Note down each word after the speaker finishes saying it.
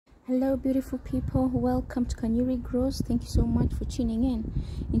Hello beautiful people, welcome to Kanyuri Grows. Thank you so much for tuning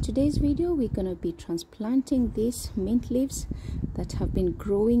in today's video. We're going to be transplanting these mint leaves that have been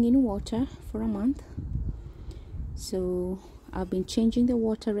growing in water for a month. So I've been changing the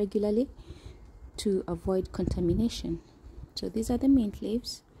water regularly to avoid contamination. So these are the mint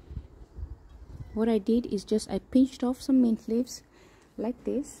leaves. What I did is I pinched off some mint leaves like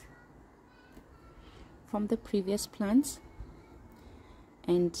this from the previous plants,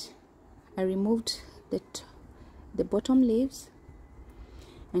 and I removed the bottom leaves,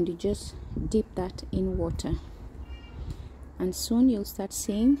 and you just dip that in water, and soon you'll start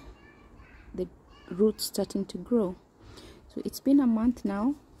seeing the roots starting to grow. So it's been a month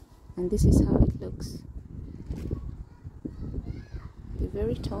now, and this is how it looks. They're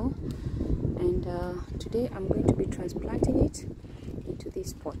very tall, and today I'm going to be transplanting it into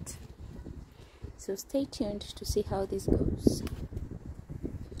this pot. So stay tuned to see how this goes.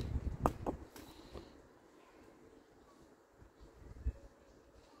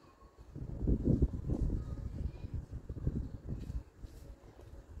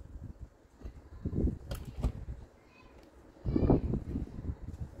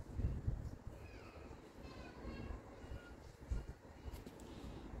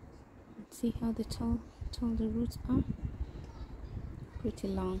 See how tall the roots are? Pretty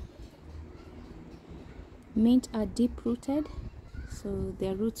long. Mint are deep rooted, so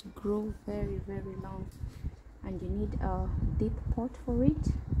their roots grow very long, and you need a deep pot for it.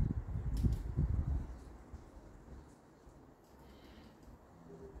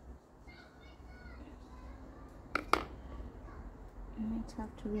 You might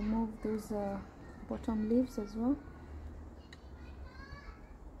have to remove those bottom leaves as well.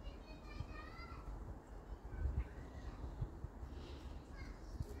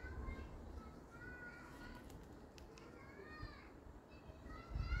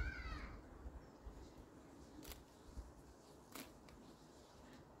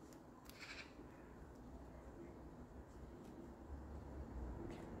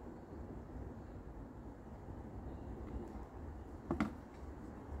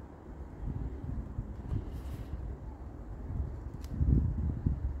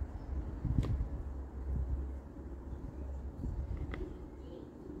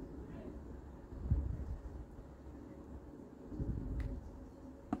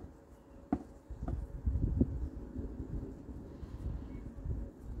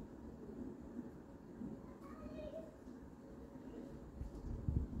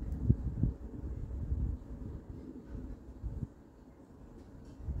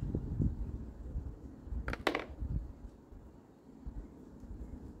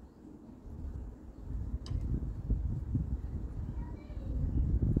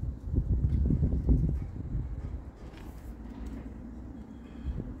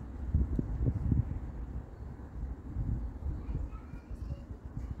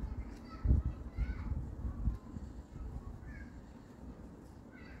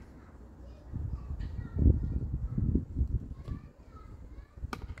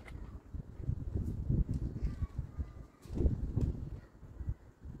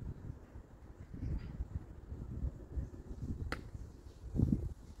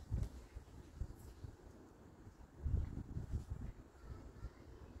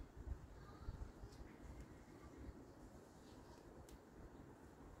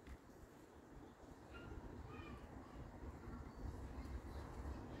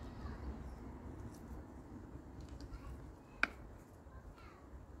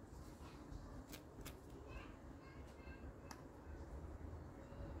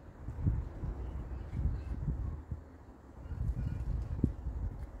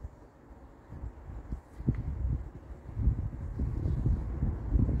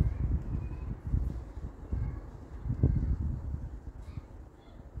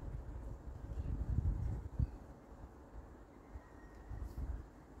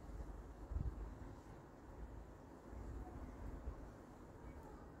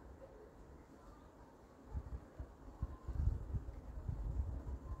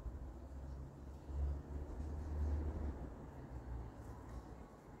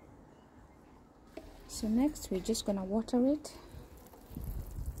 So next we're just gonna water it.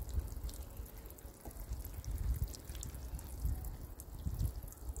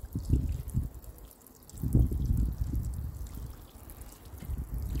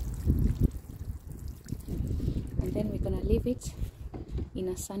 And then we're gonna leave it in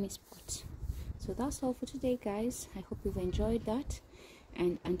a sunny spot. So that's all for today, guys. I hope you've enjoyed that,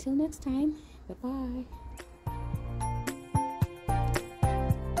 and until next time, bye bye.